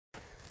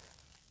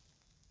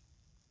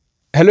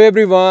Hello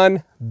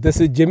everyone, this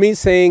is Jimmy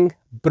Singh,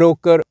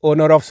 broker,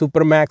 owner of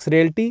Supermax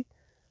Realty,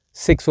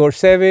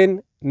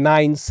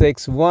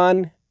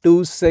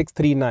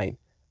 647-961-2639.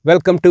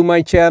 Welcome to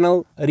my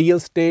channel, Real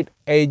Estate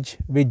Edge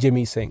with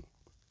Jimmy Singh.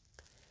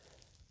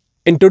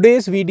 In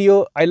today's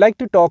video, I like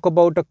to talk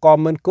about a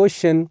common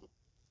question.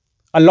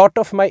 A lot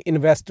of my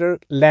investor,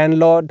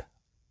 landlord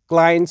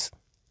clients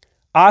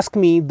ask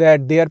me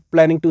that they are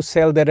planning to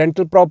sell their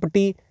rental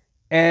property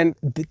and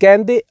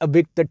can they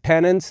evict the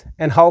tenants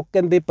and how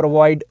can they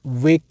provide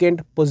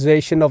vacant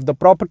possession of the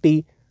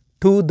property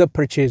to the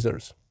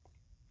purchasers.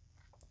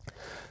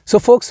 So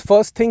folks,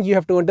 first thing you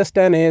have to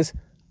understand is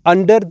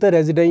under the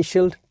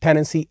Residential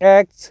Tenancy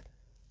Acts,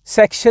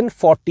 Section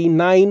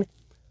 49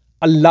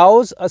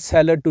 allows a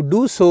seller to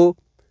do so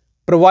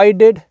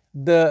provided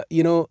the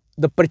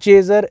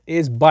purchaser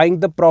is buying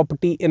the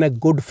property in a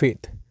good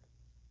faith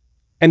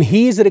and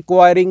he is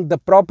requiring the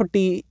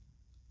property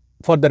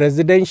for the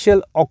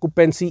residential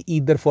occupancy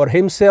either for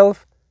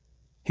himself,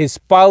 his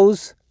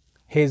spouse,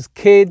 his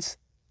kids,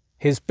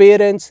 his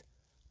parents,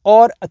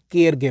 or a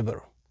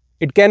caregiver.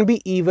 It can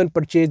be even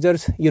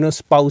purchaser's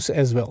spouse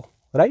as well,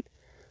 right?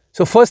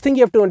 So first thing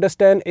you have to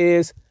understand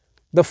is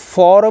the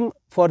form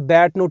for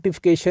that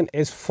notification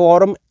is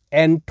Form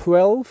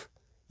N12.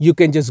 You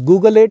can just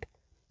Google it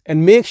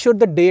and make sure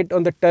the date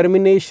on the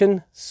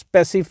termination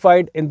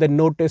specified in the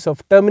notice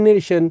of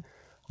termination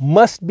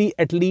must be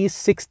at least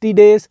 60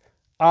 days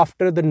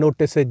after the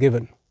notice is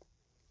given.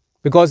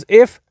 Because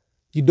if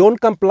you don't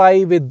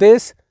comply with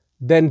this,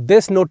 then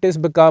this notice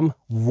become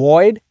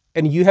void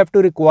and you have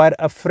to require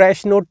a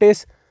fresh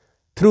notice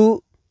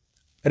through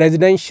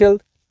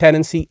Residential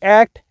Tenancy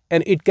Act,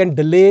 and it can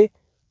delay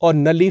or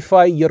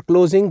nullify your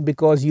closing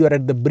because you are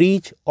at the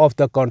breach of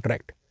the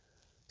contract.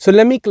 So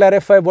let me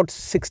clarify what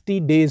 60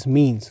 days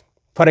means.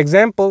 For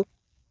example,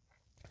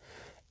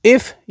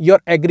 if your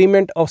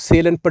agreement of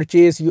sale and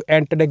purchase, you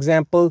entered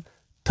example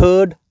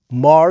 3rd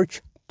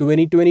March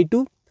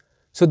 2022.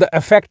 So the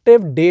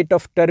effective date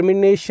of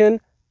termination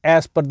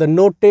as per the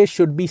notice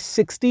should be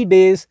 60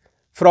 days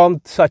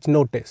from such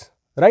notice,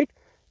 right?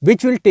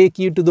 Which will take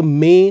you to the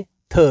May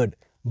 3rd,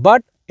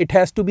 but it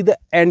has to be the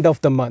end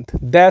of the month.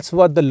 That's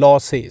what the law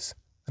says,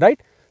 right?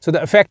 So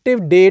the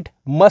effective date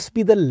must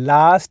be the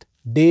last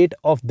date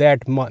of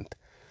that month.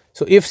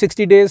 So if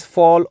 60 days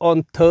fall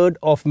on 3rd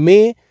of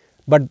May,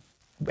 but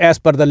as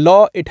per the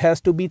law, it has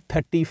to be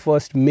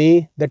 31st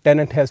May, the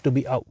tenant has to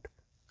be out,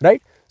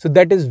 right? So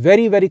that is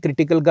very, very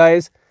critical,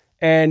 guys.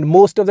 And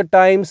most of the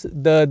times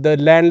the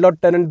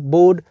landlord tenant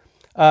board,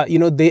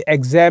 they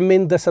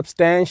examine the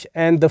substance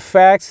and the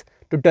facts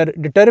to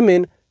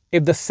determine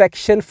if the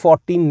Section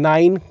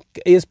 49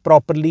 is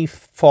properly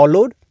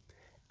followed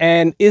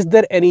and is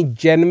there any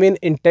genuine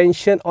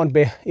intention on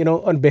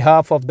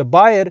behalf of the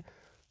buyer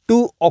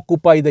to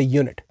occupy the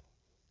unit.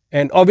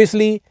 And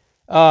obviously,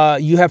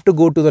 you have to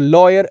go to the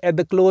lawyer at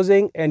the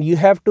closing and you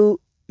have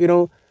to,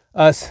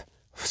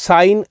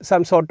 sign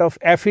some sort of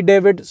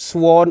affidavit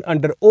sworn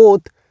under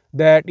oath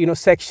that,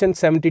 Section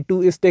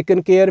 72 is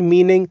taken care,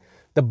 meaning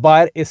the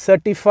buyer is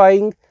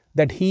certifying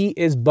that he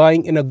is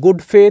buying in a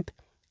good faith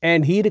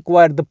and he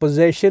required the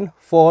possession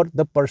for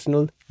the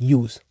personal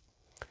use.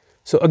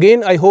 So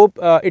again, I hope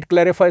it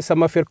clarifies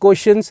some of your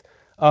questions.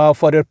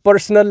 For your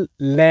personal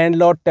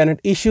landlord-tenant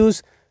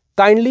issues,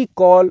 kindly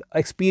call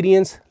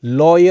experienced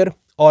lawyer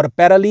or a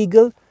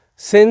paralegal.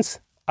 Since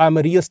I'm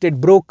a real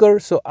estate broker,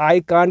 so I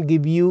can't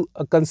give you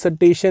a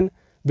consultation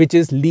which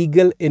is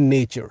legal in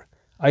nature.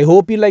 I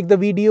hope you like the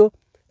video,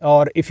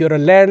 or if you're a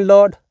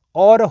landlord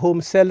or a home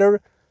seller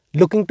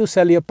looking to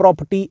sell your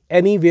property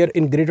anywhere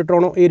in Greater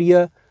Toronto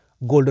Area,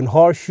 Golden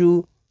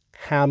Horseshoe,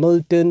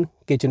 Hamilton,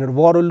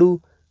 Kitchener-Waterloo,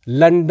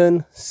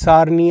 London,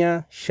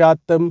 Sarnia,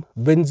 Chatham,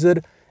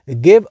 Windsor,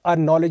 give our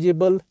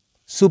knowledgeable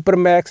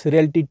Supermax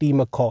Realty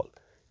team a call.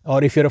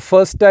 Or if you're a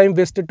first-time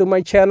visitor to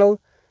my channel,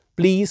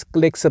 please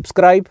click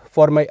subscribe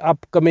for my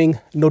upcoming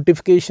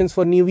notifications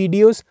for new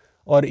videos.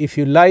 Or if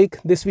you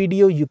like this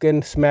video, you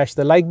can smash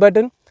the like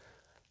button.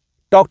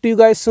 Talk to you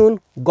guys soon.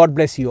 God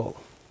bless you all.